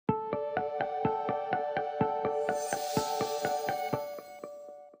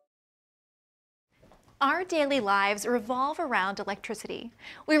Our daily lives revolve around electricity.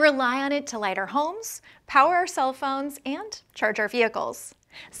 We rely on it to light our homes, power our cell phones, and charge our vehicles.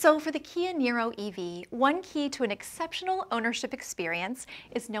 So for the Kia Niro EV, one key to an exceptional ownership experience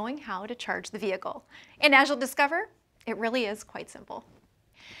is knowing how to charge the vehicle. And as you'll discover, it really is quite simple.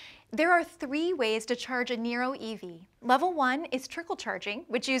 There are 3 ways to charge a Niro EV. Level 1 is trickle charging,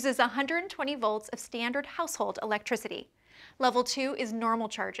 which uses 120 volts of standard household electricity. Level 2 is normal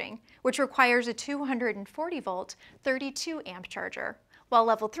charging, which requires a 240 volt, 32 amp charger, while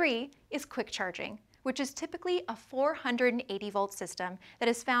Level 3 is quick charging, which is typically a 480 volt system that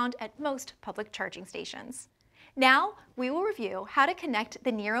is found at most public charging stations. Now, we will review how to connect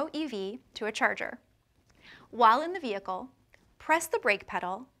the Niro EV to a charger. While in the vehicle, press the brake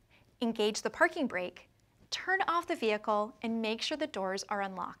pedal, engage the parking brake, turn off the vehicle, and make sure the doors are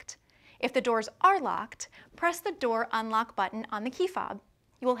unlocked. If the doors are locked, press the door unlock button on the key fob.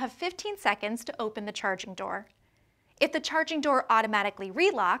 You will have 15 seconds to open the charging door. If the charging door automatically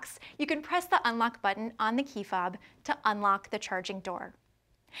relocks, you can press the unlock button on the key fob to unlock the charging door.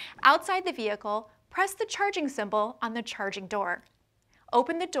 Outside the vehicle, press the charging symbol on the charging door.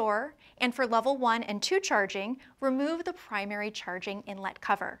 Open the door, and for level 1 and 2 charging, remove the primary charging inlet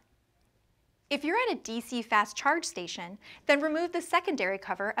cover. If you're at a DC fast charge station, then remove the secondary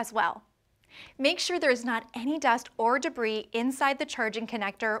cover as well. Make sure there is not any dust or debris inside the charging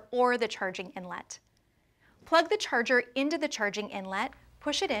connector or the charging inlet. Plug the charger into the charging inlet,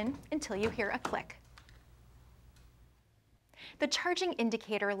 push it in until you hear a click. The charging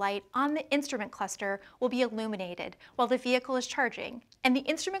indicator light on the instrument cluster will be illuminated while the vehicle is charging, and the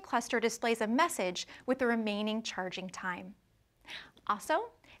instrument cluster displays a message with the remaining charging time.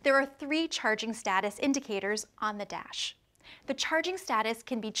 Also, there are 3 charging status indicators on the dash. The charging status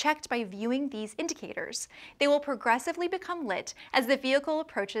can be checked by viewing these indicators. They will progressively become lit as the vehicle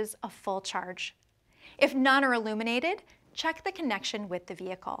approaches a full charge. If none are illuminated, check the connection with the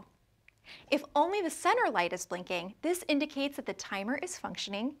vehicle. If only the center light is blinking, this indicates that the timer is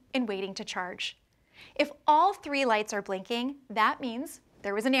functioning and waiting to charge. If all 3 lights are blinking, that means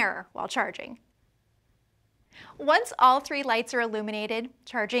there was an error while charging. Once all 3 lights are illuminated,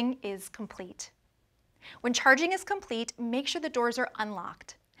 charging is complete. When charging is complete, make sure the doors are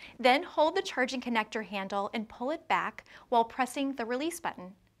unlocked. Then hold the charging connector handle and pull it back while pressing the release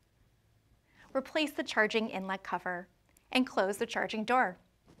button. Replace the charging inlet cover and close the charging door.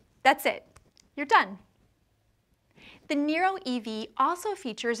 That's it. You're done. The Niro EV also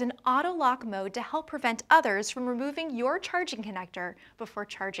features an auto lock mode to help prevent others from removing your charging connector before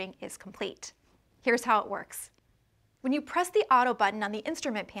charging is complete. Here's how it works. When you press the auto button on the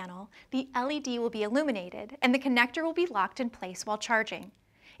instrument panel, the LED will be illuminated and the connector will be locked in place while charging.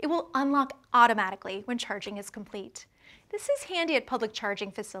 It will unlock automatically when charging is complete. This is handy at public charging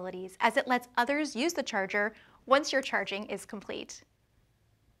facilities as it lets others use the charger once your charging is complete.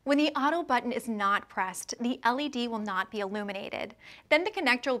 When the auto button is not pressed, the LED will not be illuminated. Then the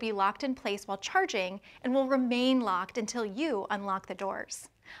connector will be locked in place while charging and will remain locked until you unlock the doors.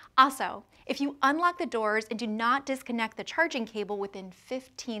 Also, if you unlock the doors and do not disconnect the charging cable within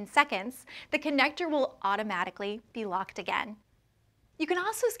 15 seconds, the connector will automatically be locked again. You can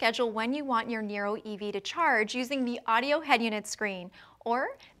also schedule when you want your Niro EV to charge using the audio head unit screen or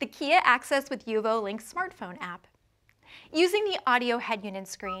the Kia Access with UVO Link smartphone app. Using the audio head unit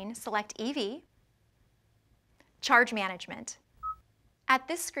screen, select EV, Charge Management. At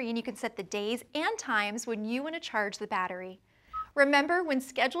this screen, you can set the days and times when you want to charge the battery. Remember, when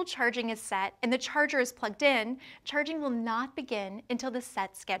scheduled charging is set and the charger is plugged in, charging will not begin until the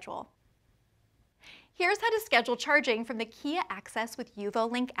set schedule. Here's how to schedule charging from the Kia Access with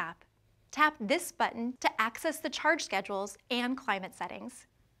UVO Link app. Tap this button to access the charge schedules and climate settings.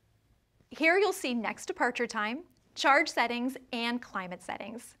 Here you'll see next departure time, charge settings, and climate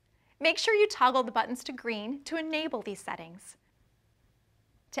settings. Make sure you toggle the buttons to green to enable these settings.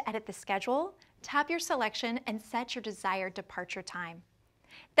 To edit the schedule, tap your selection and set your desired departure time.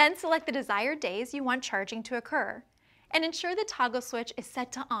 Then select the desired days you want charging to occur, and ensure the toggle switch is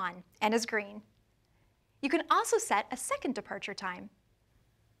set to on and is green. You can also set a second departure time.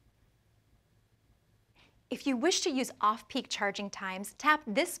 If you wish to use off-peak charging times, tap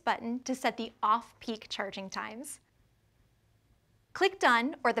this button to set the off-peak charging times. Click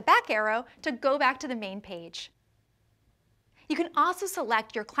Done or the back arrow to go back to the main page. You can also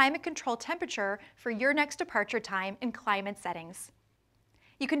select your climate control temperature for your next departure time in climate settings.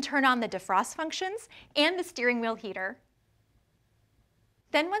 You can turn on the defrost functions and the steering wheel heater.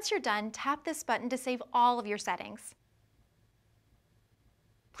 Then once you're done, tap this button to save all of your settings.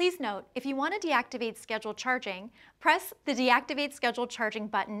 Please note, if you want to deactivate scheduled charging, press the Deactivate Scheduled Charging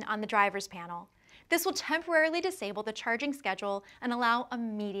button on the driver's panel. This will temporarily disable the charging schedule and allow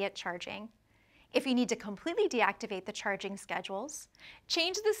immediate charging. If you need to completely deactivate the charging schedules,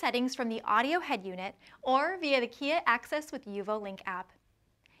 change the settings from the audio head unit or via the Kia Access with UVO Link app.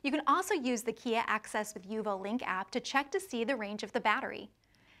 You can also use the Kia Access with UVO Link app to check to see the range of the battery.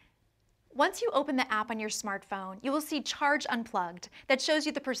 Once you open the app on your smartphone, you will see Charge Unplugged that shows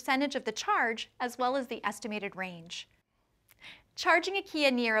you the percentage of the charge as well as the estimated range. Charging a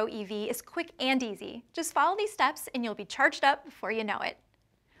Kia Niro EV is quick and easy. Just follow these steps and you'll be charged up before you know it.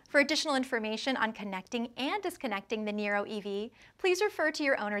 For additional information on connecting and disconnecting the Niro EV, please refer to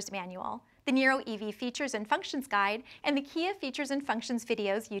your owner's manual, the Niro EV Features and Functions Guide, and the Kia Features and Functions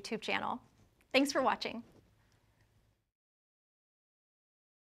Videos YouTube channel. Thanks for watching.